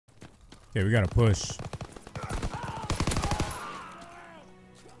Okay, we gotta push.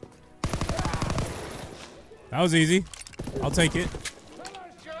 That was easy. I'll take it.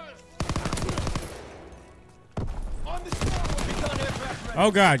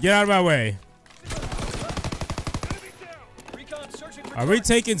 Oh God, get out of my way. Are we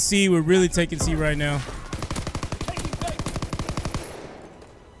taking C? We're really taking C right now.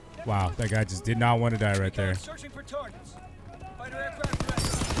 Wow, that guy just did not want to die right there.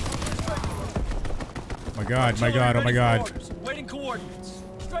 My God, my God, oh my God. Waiting coordinates.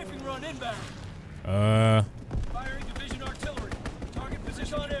 Strafing run inbound. Firing division artillery. Target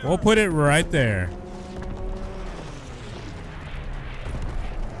position on air. We'll put it right there.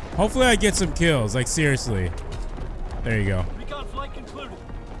 Hopefully I get some kills, like seriously. There you go. Recon flight concluded.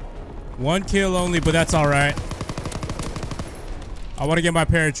 1 kill only, but that's all right. I want to get my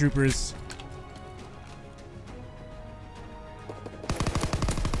paratroopers.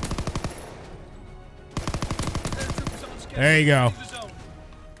 There you go.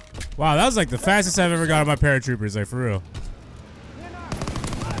 Wow, that was like the fastest I've ever got on my paratroopers, like for real.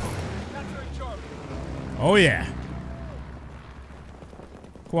 Oh yeah.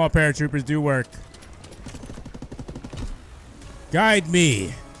 Come on, paratroopers, do work. Guide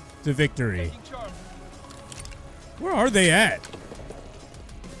me to victory. Where are they at?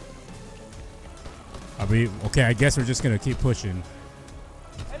 Okay, I guess we're just gonna keep pushing.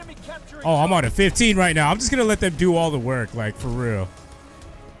 Oh, I'm on a 15 right now. I'm just gonna let them do all the work, like for real.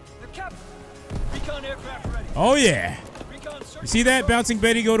 Oh yeah. You see that? Bouncing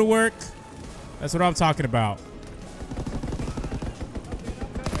Betty go to work? That's what I'm talking about.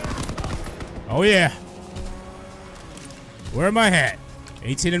 Oh yeah. Where am I at?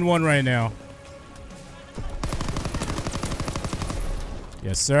 18-1 right now.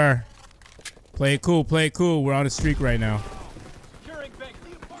 Yes, sir. Play it cool, play it cool. We're on a streak right now.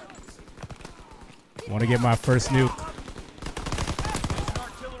 Want to get my first nuke.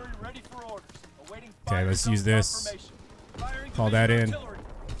 Okay, let's use this. Call that in.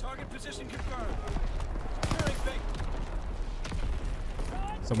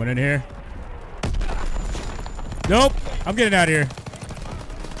 Someone in here? Nope. I'm getting out of here.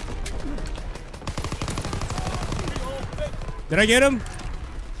 Did I get him?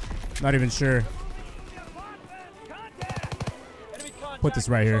 Not even sure. Put this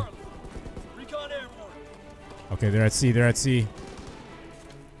right here. Okay, they're at C. They're at C.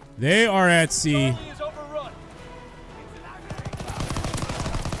 They are at C.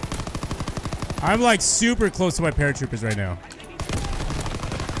 I'm like super close to my paratroopers right now.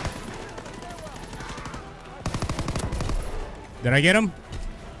 Did I get him?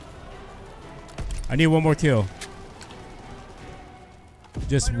 I need one more kill.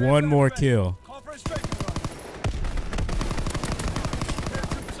 Just one more kill.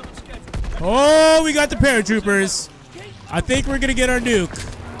 Oh, we got the paratroopers. I think we're gonna get our nuke.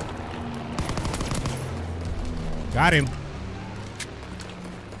 Got him.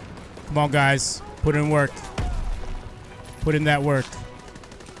 Come on, guys. Put in work. Put in that work.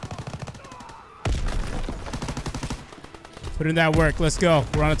 Put in that work. Let's go.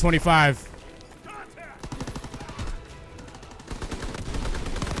 We're on a 25.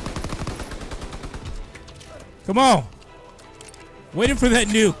 Come on. Waiting for that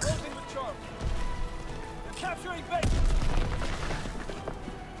nuke.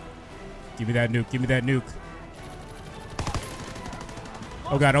 Give me that nuke. Give me that nuke.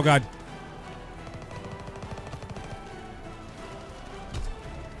 Oh God. Oh God.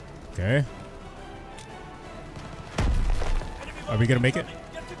 Okay. Are we gonna make it?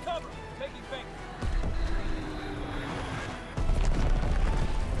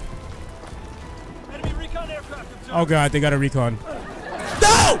 Oh God, they got a recon.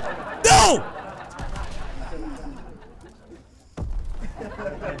 No! No!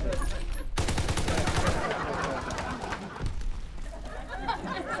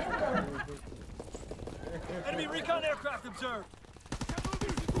 Enemy recon aircraft observed.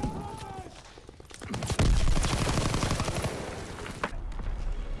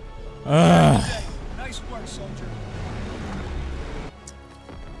 Nice work, soldier.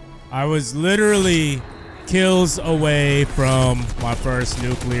 I was literally kills away from my first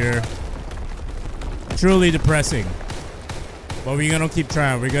nuclear. Truly depressing. But we're gonna keep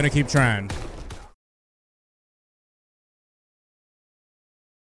trying. We're gonna keep trying.